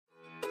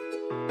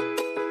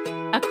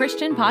A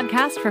Christian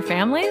podcast for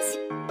families?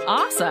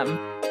 Awesome!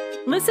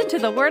 Listen to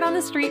the Word on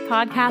the Street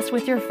podcast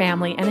with your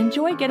family and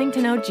enjoy getting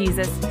to know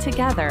Jesus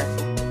together.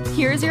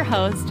 Here's your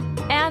host,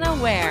 Anna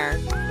Ware.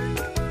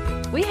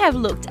 We have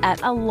looked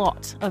at a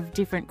lot of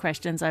different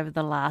questions over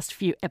the last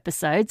few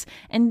episodes,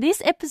 and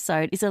this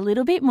episode is a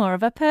little bit more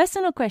of a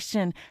personal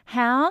question.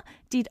 How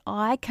did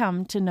I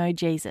come to know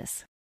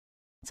Jesus?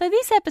 So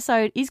this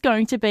episode is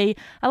going to be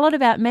a lot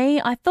about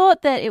me. I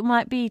thought that it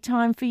might be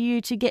time for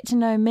you to get to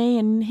know me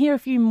and hear a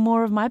few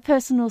more of my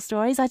personal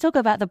stories. I talk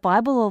about the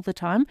Bible all the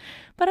time,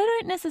 but I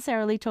don't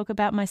necessarily talk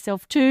about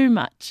myself too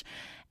much.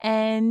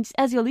 And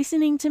as you're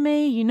listening to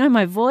me, you know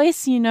my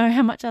voice, you know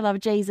how much I love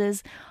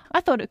Jesus. I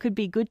thought it could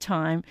be a good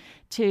time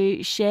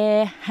to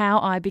share how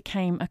I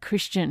became a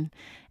Christian.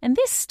 And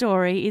this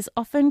story is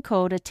often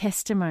called a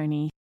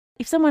testimony.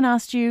 If someone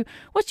asked you,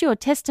 what's your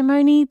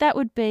testimony? That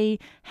would be,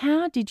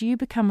 how did you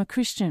become a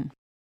Christian?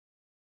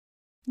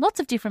 Lots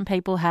of different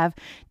people have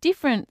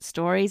different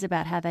stories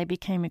about how they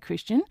became a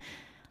Christian.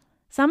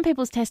 Some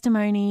people's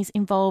testimonies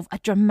involve a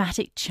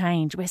dramatic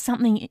change where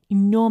something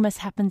enormous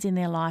happens in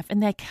their life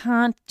and they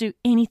can't do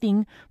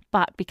anything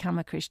but become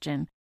a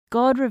Christian.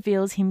 God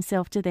reveals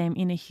himself to them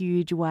in a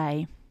huge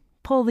way.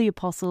 Paul the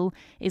Apostle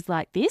is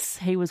like this.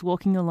 He was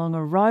walking along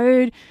a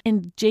road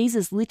and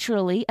Jesus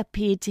literally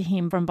appeared to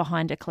him from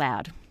behind a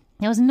cloud.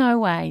 There was no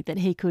way that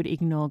he could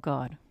ignore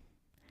God.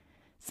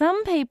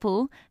 Some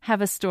people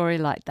have a story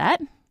like that,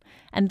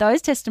 and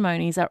those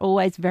testimonies are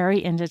always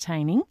very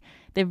entertaining.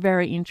 They're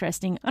very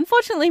interesting.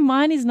 Unfortunately,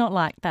 mine is not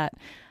like that.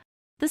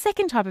 The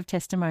second type of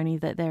testimony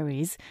that there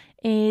is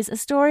a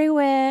story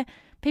where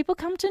people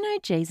come to know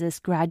Jesus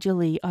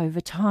gradually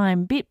over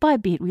time. Bit by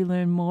bit, we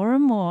learn more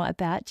and more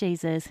about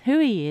Jesus, who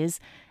he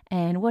is,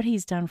 and what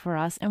he's done for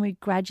us, and we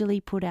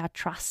gradually put our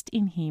trust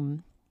in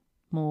him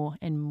more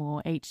and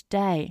more each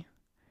day.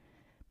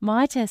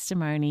 My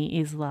testimony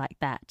is like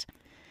that.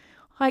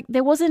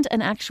 There wasn't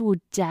an actual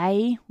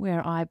day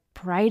where I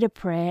prayed a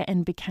prayer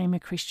and became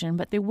a Christian,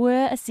 but there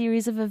were a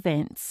series of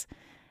events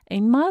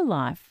in my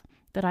life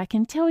that I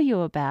can tell you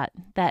about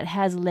that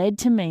has led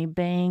to me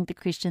being the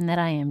Christian that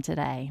I am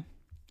today.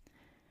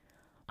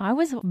 I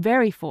was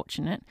very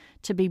fortunate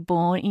to be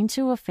born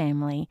into a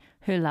family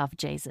who loved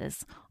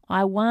Jesus.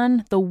 I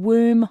won the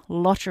womb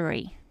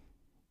lottery.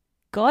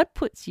 God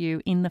puts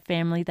you in the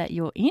family that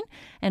you're in,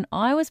 and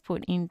I was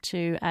put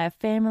into a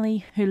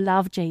family who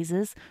loved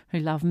Jesus, who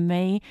loved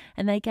me,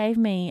 and they gave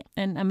me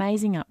an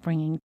amazing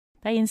upbringing.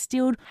 They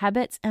instilled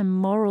habits and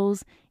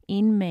morals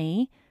in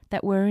me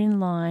that were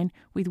in line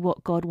with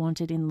what God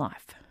wanted in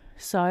life.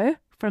 So,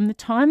 from the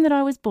time that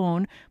I was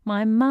born,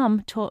 my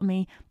mum taught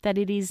me that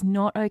it is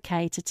not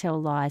okay to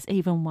tell lies,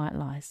 even white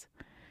lies.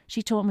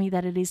 She taught me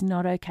that it is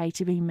not okay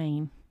to be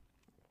mean.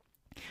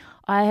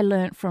 I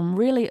learnt from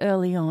really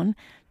early on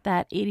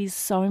that it is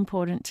so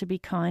important to be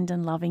kind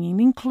and loving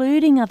and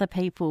including other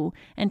people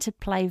and to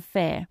play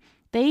fair.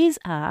 These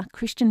are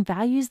Christian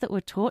values that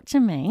were taught to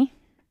me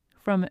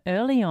from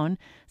early on,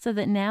 so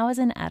that now as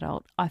an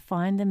adult, I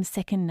find them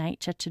second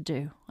nature to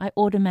do. I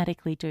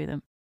automatically do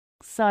them.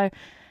 So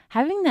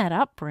having that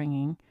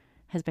upbringing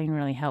has been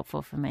really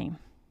helpful for me.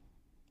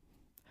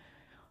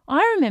 I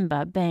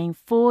remember being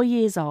 4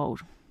 years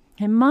old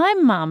and my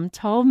mum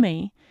told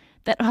me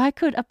that I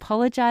could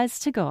apologize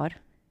to God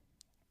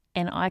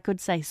and I could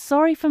say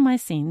sorry for my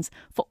sins,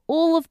 for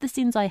all of the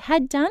sins I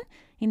had done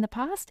in the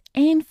past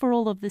and for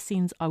all of the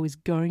sins I was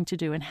going to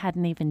do and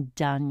hadn't even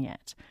done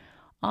yet.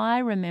 I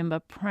remember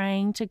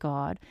praying to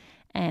God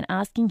and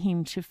asking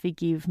him to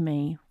forgive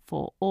me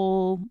for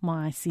all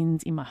my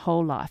sins in my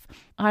whole life.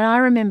 And I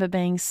remember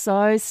being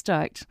so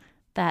stoked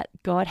that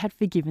God had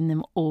forgiven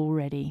them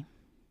already.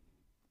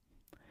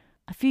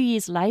 A few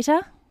years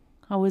later,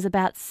 I was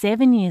about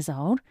 7 years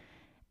old,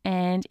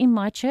 and in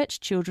my church,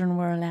 children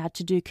were allowed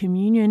to do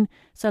communion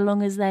so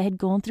long as they had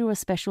gone through a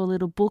special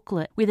little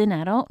booklet with an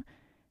adult,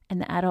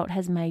 and the adult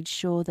has made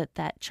sure that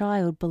that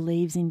child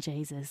believes in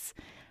Jesus.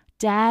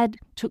 Dad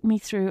took me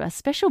through a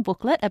special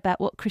booklet about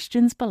what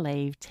Christians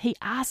believed. He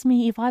asked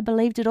me if I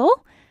believed it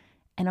all,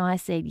 and I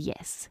said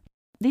yes.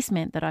 This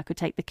meant that I could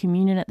take the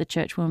communion at the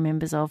church we were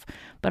members of,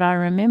 but I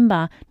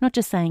remember not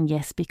just saying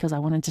yes because I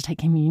wanted to take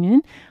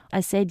communion. I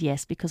said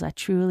yes because I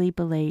truly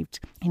believed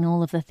in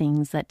all of the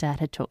things that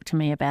Dad had talked to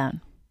me about.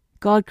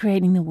 God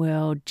creating the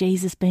world,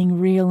 Jesus being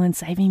real and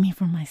saving me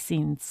from my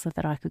sins so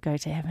that I could go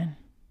to heaven.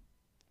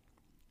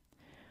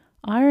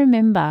 I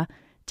remember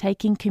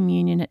taking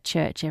communion at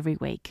church every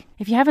week.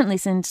 If you haven't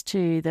listened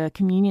to the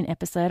communion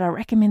episode, I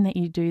recommend that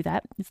you do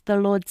that. It's the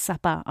Lord's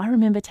Supper. I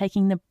remember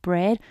taking the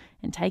bread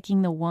and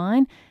taking the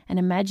wine and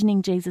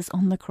imagining Jesus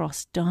on the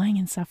cross dying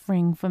and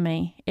suffering for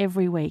me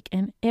every week.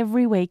 And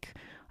every week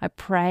I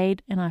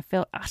prayed and I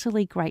felt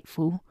utterly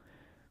grateful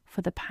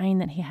for the pain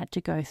that he had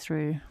to go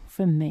through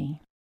for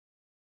me.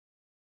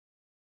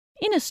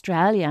 In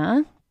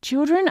Australia,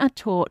 children are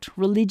taught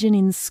religion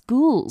in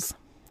schools.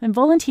 And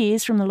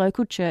volunteers from the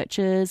local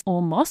churches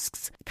or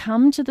mosques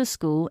come to the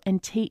school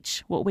and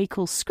teach what we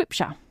call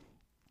scripture.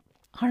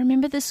 I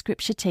remember the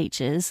scripture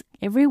teachers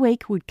every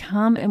week would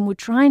come and would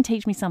try and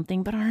teach me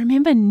something, but I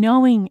remember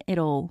knowing it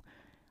all.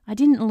 I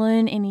didn't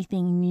learn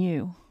anything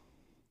new.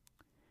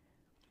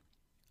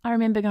 I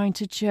remember going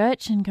to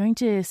church and going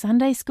to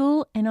Sunday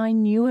school, and I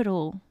knew it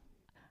all.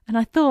 And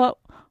I thought,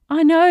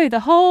 I know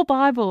the whole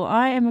Bible.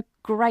 I am a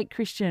great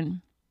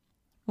Christian.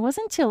 It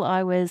wasn't until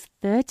I was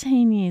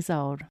 13 years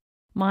old.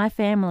 My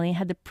family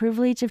had the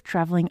privilege of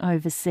travelling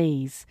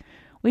overseas.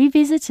 We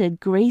visited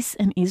Greece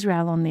and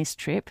Israel on this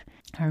trip.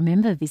 I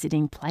remember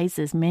visiting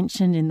places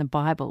mentioned in the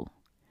Bible.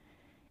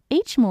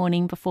 Each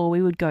morning before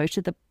we would go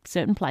to the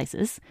certain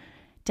places,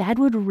 Dad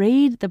would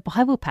read the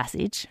Bible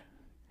passage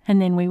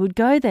and then we would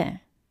go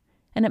there.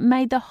 And it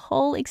made the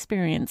whole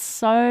experience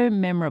so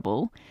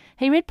memorable.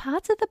 He read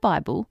parts of the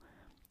Bible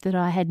that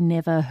I had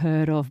never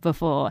heard of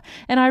before.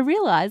 And I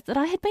realised that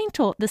I had been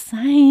taught the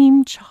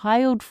same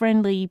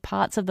child-friendly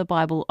parts of the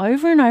Bible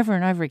over and over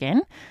and over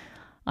again.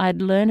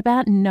 I'd learn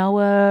about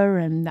Noah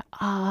and the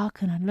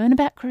ark, and I'd learn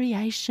about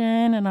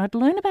creation, and I'd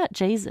learn about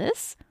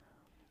Jesus.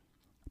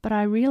 But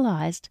I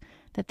realised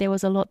that there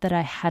was a lot that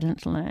I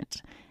hadn't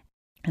learnt.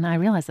 And I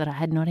realised that I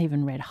had not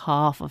even read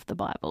half of the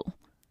Bible.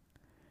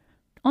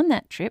 On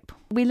that trip,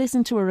 we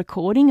listened to a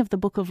recording of the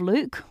book of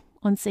Luke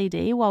on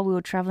CD while we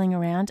were travelling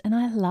around, and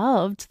I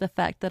loved the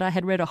fact that I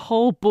had read a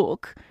whole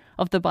book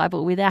of the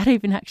Bible without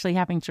even actually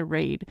having to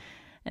read.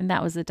 And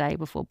that was the day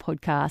before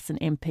podcasts and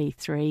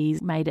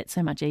MP3s made it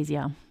so much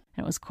easier.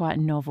 It was quite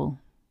novel.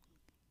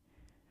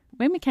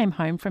 When we came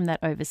home from that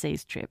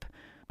overseas trip,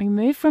 we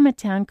moved from a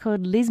town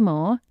called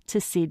Lismore to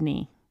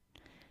Sydney.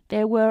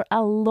 There were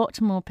a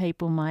lot more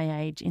people my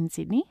age in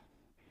Sydney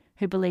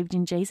who believed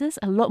in Jesus,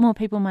 a lot more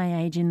people my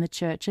age in the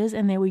churches,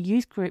 and there were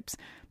youth groups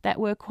that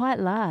were quite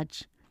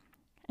large.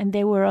 And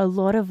there were a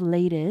lot of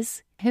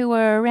leaders who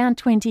were around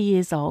 20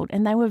 years old,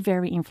 and they were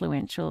very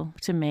influential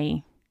to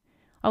me.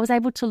 I was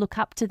able to look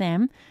up to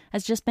them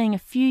as just being a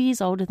few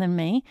years older than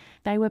me.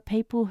 They were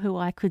people who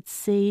I could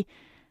see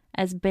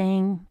as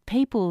being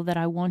people that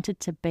I wanted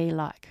to be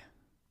like.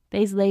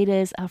 These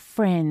leaders are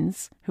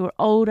friends who are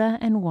older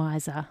and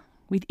wiser,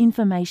 with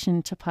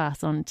information to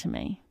pass on to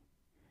me.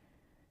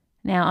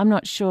 Now, I'm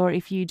not sure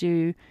if you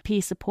do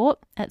peer support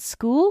at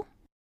school.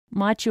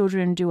 My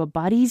children do a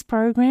buddies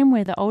program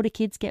where the older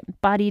kids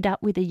get buddied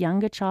up with a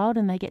younger child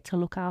and they get to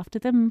look after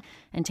them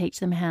and teach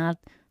them how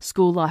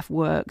school life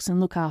works and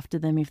look after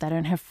them if they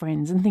don't have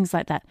friends and things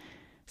like that.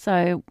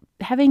 So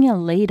having a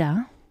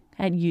leader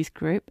at youth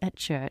group at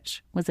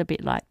church was a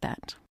bit like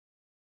that.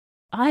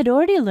 I had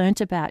already learnt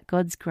about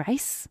God's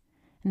grace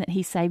and that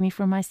He saved me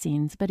from my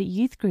sins, but at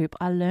youth group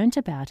I learnt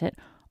about it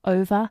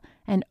over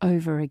and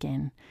over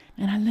again,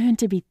 and I learned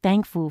to be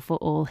thankful for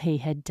all He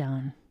had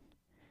done.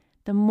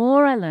 The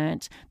more I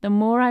learnt, the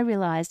more I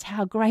realised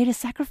how great a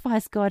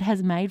sacrifice God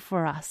has made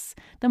for us.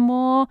 The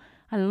more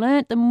I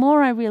learnt, the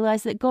more I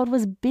realised that God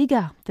was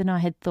bigger than I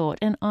had thought,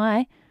 and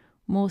I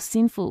more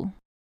sinful.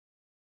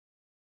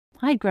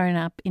 I had grown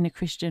up in a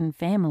Christian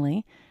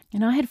family,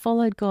 and I had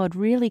followed God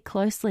really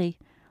closely.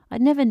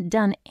 I'd never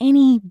done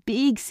any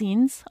big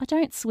sins. I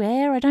don't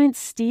swear, I don't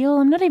steal,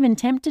 I'm not even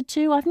tempted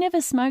to. I've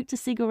never smoked a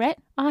cigarette.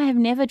 I have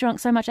never drunk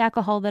so much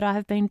alcohol that I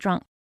have been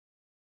drunk.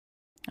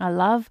 I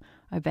love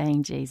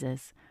obeying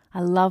Jesus.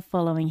 I love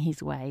following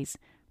His ways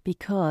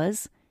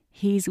because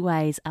His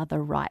ways are the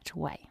right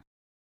way.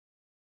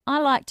 I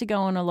like to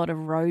go on a lot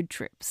of road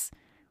trips.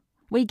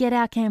 We get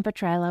our camper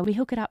trailer, we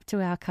hook it up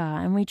to our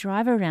car, and we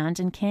drive around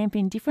and camp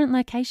in different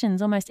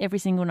locations almost every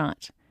single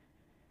night.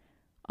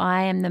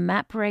 I am the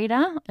map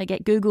reader. I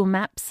get Google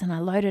Maps and I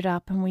load it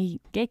up and we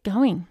get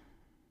going.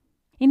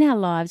 In our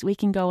lives, we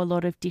can go a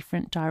lot of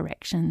different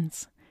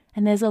directions,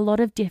 and there's a lot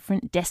of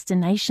different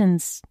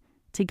destinations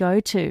to go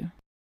to.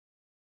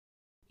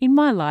 In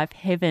my life,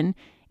 heaven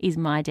is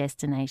my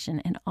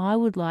destination, and I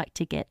would like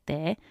to get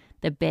there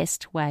the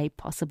best way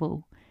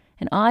possible.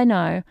 And I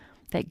know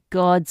that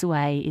God's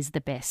way is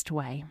the best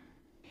way.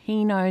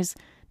 He knows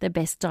the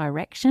best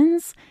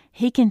directions.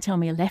 He can tell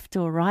me left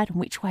or right and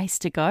which ways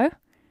to go.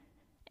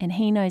 And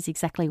He knows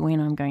exactly when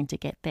I'm going to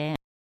get there.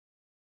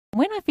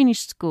 When I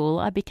finished school,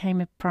 I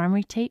became a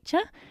primary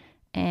teacher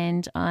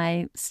and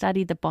I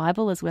studied the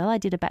Bible as well. I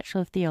did a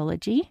Bachelor of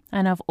Theology,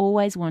 and I've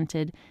always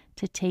wanted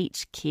to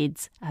teach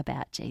kids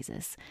about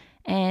Jesus.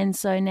 And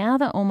so now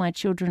that all my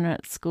children are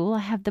at school, I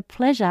have the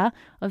pleasure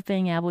of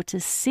being able to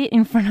sit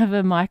in front of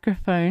a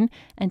microphone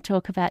and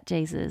talk about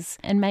Jesus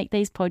and make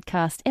these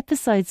podcast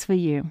episodes for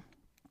you.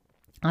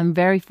 I'm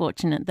very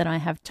fortunate that I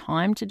have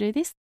time to do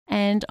this,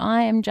 and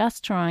I am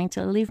just trying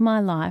to live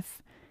my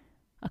life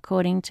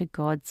according to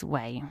God's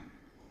way.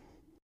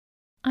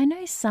 I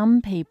know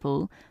some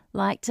people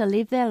like to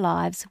live their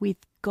lives with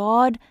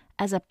God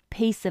as a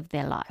piece of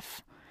their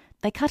life.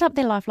 They cut up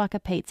their life like a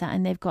pizza,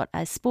 and they've got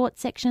a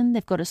sports section,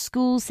 they've got a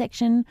school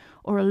section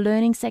or a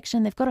learning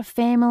section, they've got a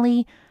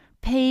family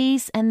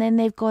piece, and then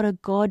they've got a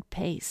God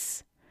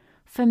piece.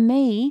 For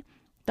me,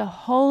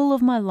 The whole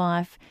of my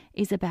life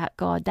is about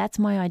God. That's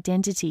my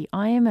identity.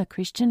 I am a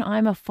Christian.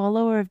 I'm a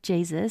follower of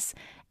Jesus.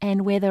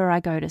 And whether I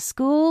go to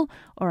school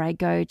or I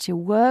go to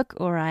work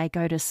or I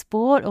go to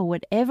sport or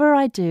whatever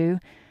I do,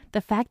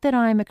 the fact that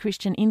I am a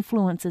Christian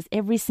influences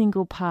every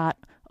single part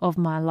of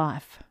my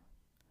life.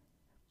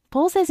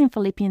 Paul says in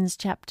Philippians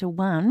chapter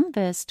 1,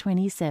 verse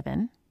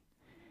 27,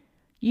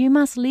 "You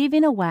must live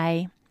in a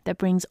way that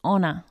brings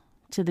honor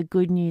to the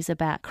good news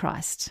about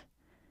Christ."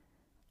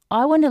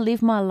 I want to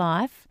live my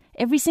life,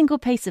 every single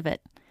piece of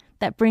it,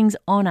 that brings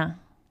honor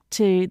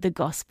to the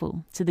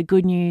gospel, to the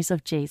good news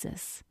of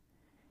Jesus.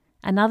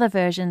 Another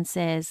version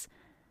says,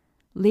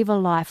 live a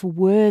life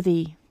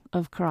worthy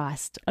of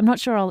Christ. I'm not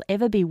sure I'll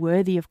ever be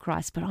worthy of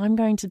Christ, but I'm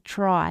going to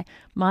try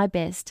my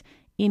best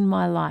in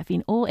my life,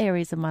 in all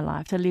areas of my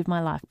life, to live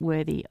my life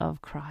worthy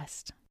of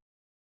Christ.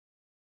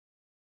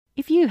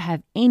 If you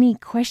have any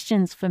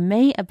questions for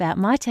me about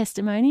my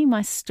testimony,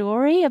 my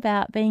story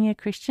about being a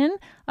Christian,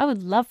 I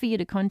would love for you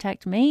to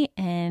contact me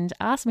and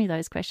ask me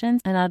those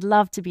questions, and I'd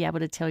love to be able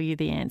to tell you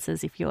the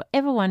answers if you're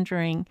ever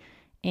wondering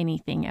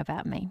anything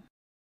about me.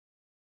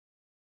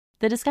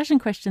 The discussion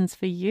questions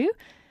for you.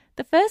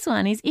 The first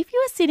one is, if you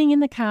are sitting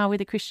in the car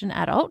with a Christian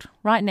adult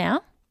right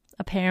now,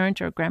 a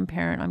parent or a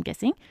grandparent, I'm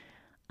guessing,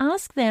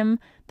 ask them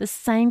the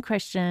same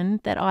question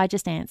that I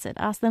just answered.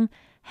 Ask them,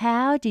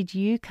 how did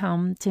you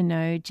come to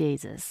know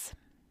Jesus?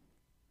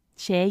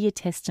 Share your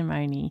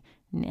testimony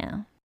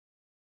now.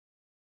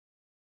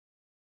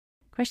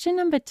 Question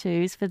number 2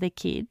 is for the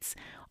kids.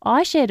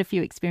 I shared a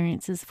few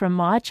experiences from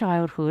my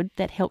childhood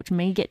that helped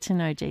me get to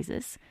know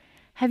Jesus.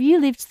 Have you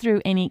lived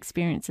through any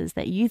experiences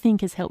that you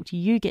think has helped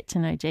you get to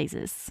know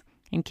Jesus?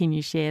 And can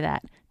you share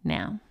that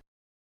now?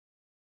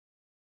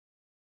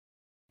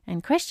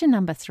 And question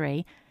number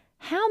 3,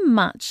 how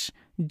much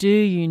do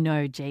you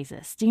know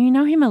Jesus? Do you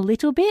know him a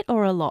little bit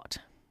or a lot?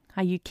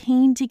 Are you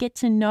keen to get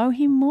to know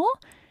him more?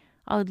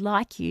 I would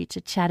like you to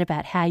chat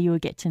about how you will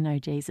get to know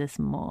Jesus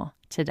more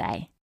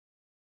today.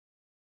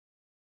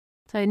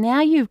 So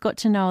now you've got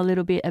to know a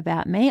little bit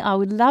about me. I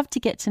would love to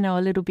get to know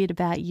a little bit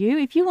about you.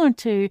 If you want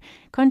to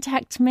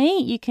contact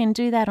me, you can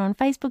do that on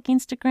Facebook,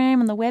 Instagram,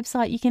 and the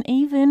website. You can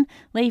even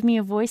leave me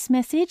a voice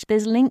message.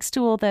 There's links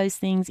to all those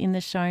things in the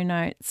show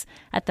notes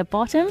at the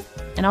bottom,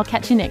 and I'll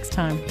catch you next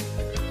time.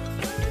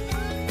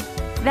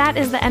 That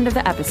is the end of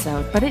the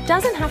episode, but it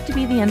doesn't have to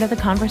be the end of the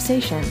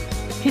conversation.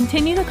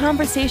 Continue the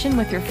conversation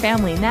with your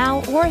family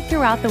now or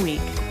throughout the week.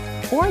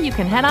 Or you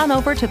can head on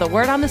over to the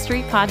Word on the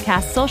Street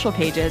podcast social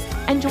pages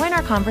and join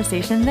our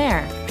conversation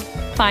there.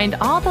 Find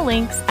all the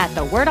links at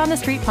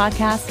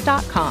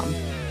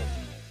thewordonthestreetpodcast.com.